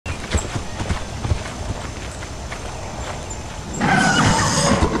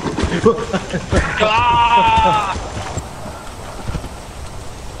Ah!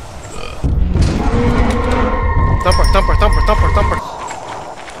 Thumper.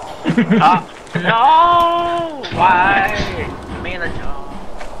 No! Why? Me and the job.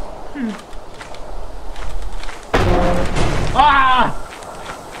 Ah!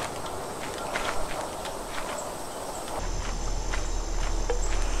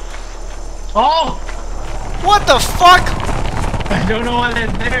 Oh! What the fuck? I don't know what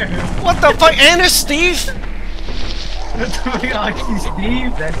is there. What the fuck? And there's Steve? That's fucking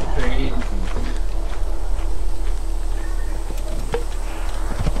Steve. That's crazy.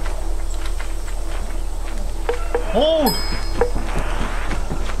 Oh!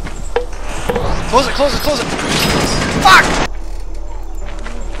 Close it. Fuck!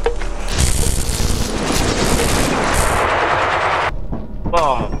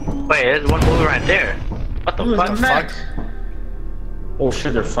 Oh, wait, there's one moving right there. What the fuck? Oh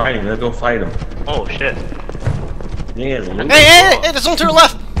shit, they're fighting. Let's go fight them. Oh shit. Yeah, Hey, there's one to the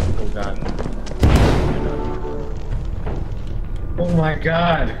left! Oh god. Oh my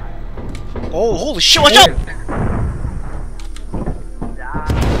god. Oh, holy shit, watch out!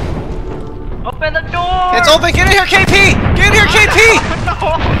 Open the door! It's open, get in here, KP! Get in here, KP!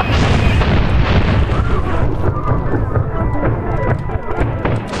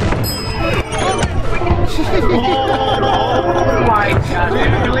 Oh my god,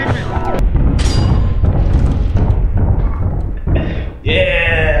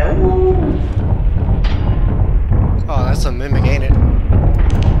 yeah! Woo. Oh, that's a mimic, ain't it?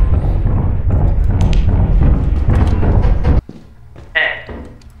 Hey.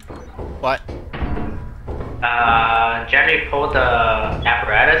 What? Jeremy pulled the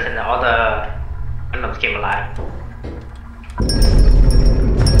apparatus and all the randoms came alive.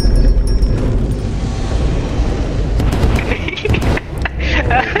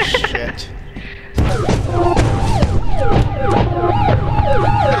 Holy shit.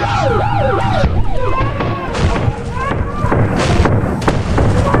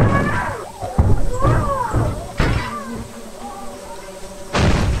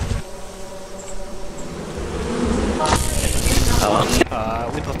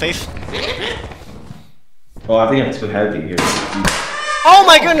 Leap of faith. Oh, I think I'm too heavy here. Oh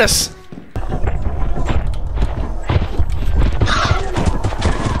my goodness!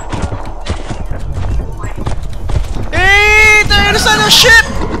 Hey, they're inside the ship!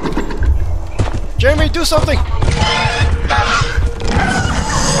 Jeremy, do something!